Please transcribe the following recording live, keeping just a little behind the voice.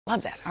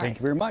Love that. All Thank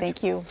you very much.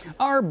 Thank you.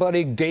 Our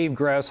buddy Dave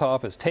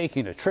Grasshoff is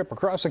taking a trip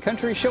across the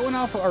country showing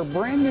off our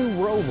brand new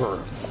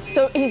Rover.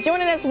 So he's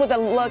joining us with a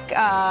look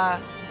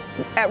at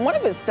one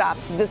of his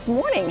stops this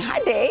morning. Hi,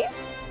 Dave.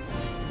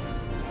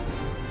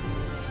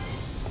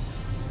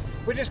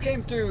 We just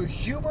came through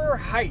Huber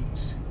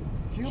Heights.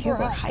 Huber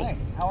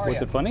Heights. How are you?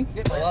 Was it funny?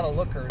 Getting a lot of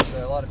lookers.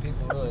 A lot of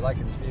people really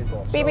liking this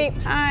vehicle. Beep, beep.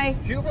 Hi.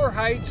 Huber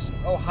Heights,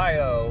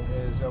 Ohio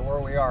is where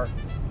we are.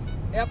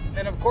 Yep,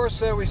 and of course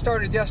we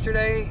started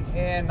yesterday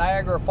in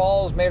Niagara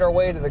Falls, made our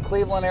way to the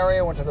Cleveland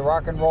area, went to the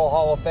Rock and Roll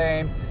Hall of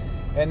Fame,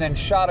 and then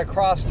shot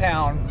across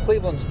town.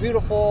 Cleveland's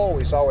beautiful.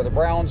 We saw where the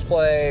Browns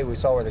play, we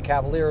saw where the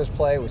Cavaliers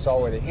play, we saw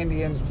where the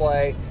Indians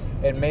play,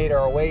 and made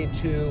our way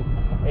to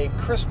a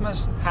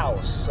Christmas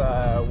house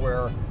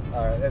where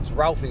it's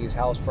Ralphie's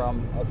house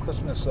from A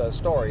Christmas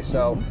Story.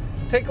 So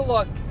take a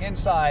look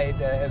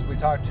inside as we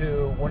talk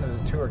to one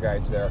of the tour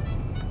guides there.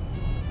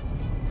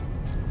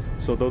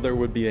 So though there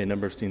would be a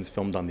number of scenes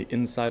filmed on the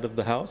inside of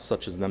the house,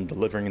 such as them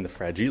delivering the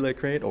Fragile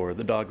crate or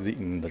the dogs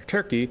eating the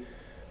turkey,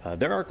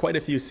 there are quite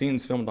a few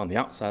scenes filmed on the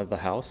outside of the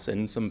house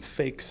in some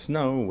fake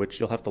snow, which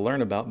you'll have to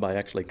learn about by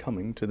actually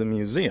coming to the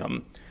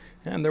museum.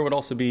 And there would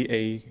also be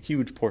a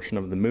huge portion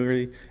of the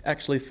movie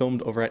actually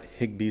filmed over at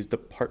Higbee's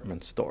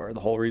department store,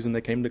 the whole reason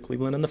they came to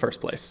Cleveland in the first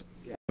place.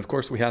 Of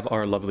course, we have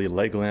our lovely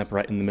leg lamp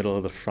right in the middle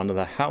of the front of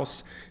the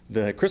house.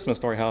 The Christmas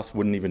Story house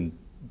wouldn't even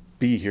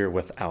be here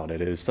without it.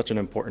 It is such an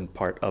important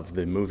part of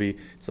the movie.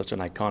 It's such an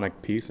iconic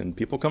piece, and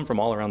people come from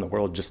all around the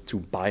world just to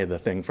buy the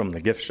thing from the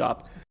gift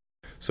shop.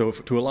 So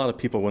to a lot of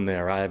people, when they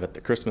arrive at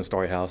the Christmas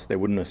Story house, they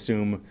wouldn't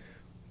assume,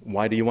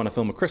 why do you want to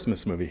film a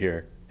Christmas movie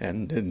here?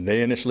 And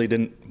they initially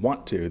didn't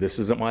want to. This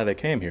isn't why they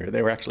came here.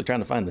 They were actually trying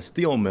to find the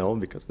steel mill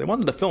because they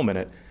wanted to film in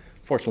it.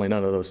 Fortunately,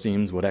 none of those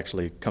scenes would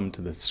actually come to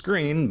the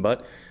screen,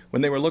 but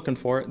when they were looking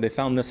for it, they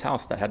found this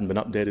house that hadn't been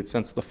updated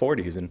since the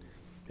 40s, and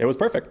it was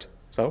perfect.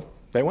 So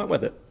they went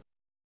with it.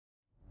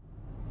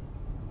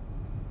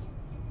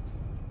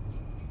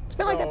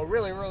 So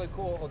really, really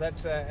cool.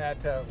 That's at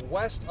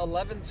West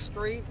 11th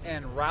Street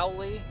and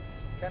Rowley,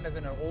 kind of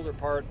in an older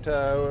part.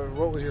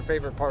 What was your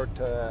favorite part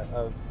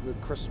of the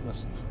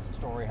Christmas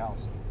Story house?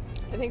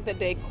 I think the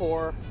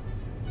decor.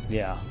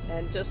 Yeah.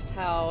 And just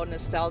how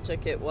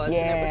nostalgic it was.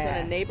 And it was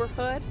in a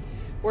neighborhood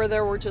where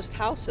there were just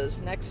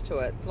houses next to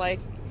it.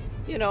 Like,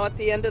 you know, at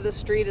the end of the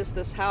street is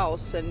this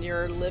house and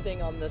you're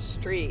living on the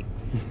street.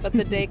 But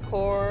the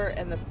decor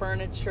and the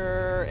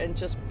furniture and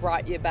just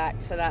brought you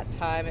back to that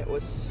time. It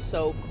was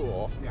so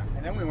cool. Yeah,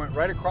 and then we went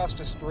right across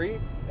the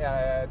street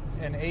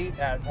and ate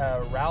at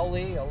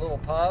Rowley, a little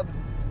pub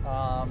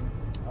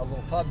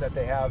that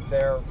they have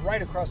there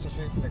right across the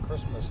street from the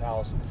Christmas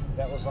house.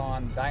 That was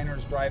on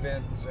Diners,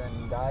 Drive-Ins,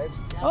 and Dives.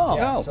 Oh,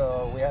 yeah,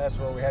 so that's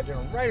where we had dinner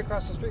right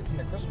across the street from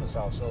the Christmas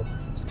house. So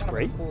it's kind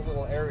of a cool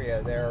little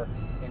area there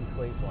in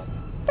Cleveland.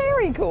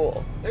 Very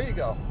cool. There you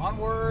go.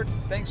 Onward.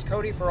 Thanks,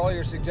 Cody, for all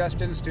your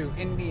suggestions to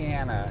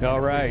Indiana. All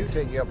right. If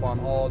we do take you up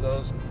on all of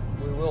those,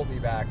 we will be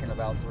back in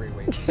about 3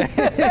 weeks.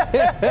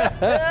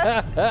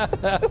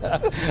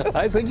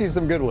 I sent you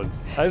some good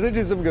ones.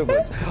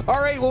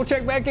 All right, we'll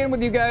check back in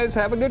with you guys.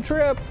 Have a good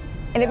trip.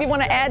 And if you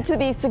want to add to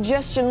the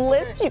suggestion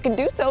list, you can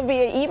do so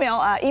via email.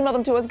 Email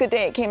them to us,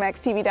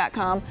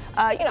 goodday@kmaxtv.com.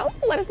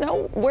 Let us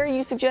know where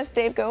you suggest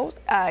Dave goes.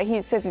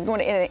 He says he's going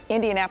to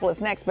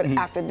Indianapolis next, but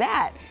after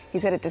that,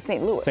 he's headed to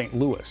St. Louis. St.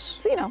 Louis.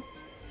 So,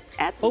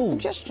 add some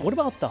suggestions. What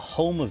about the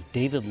home of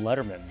David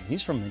Letterman?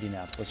 He's from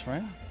Indianapolis,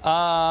 right?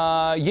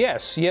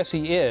 Yes, he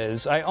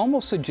is. I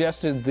almost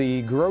suggested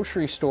the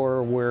grocery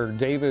store where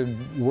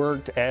David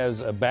worked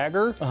as a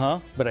bagger,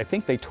 but I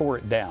think they tore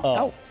it down.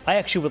 Oh, I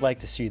actually would like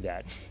to see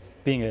that.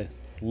 Being a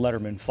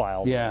Letterman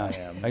file, yeah, I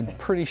am. I'm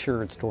pretty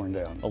sure it's torn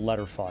down. A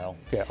letter file.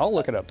 Yeah, I'll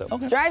look it up though.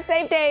 Okay. Drive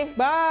safe, Dave.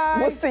 Bye.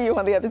 We'll see you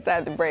on the other side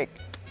of the break.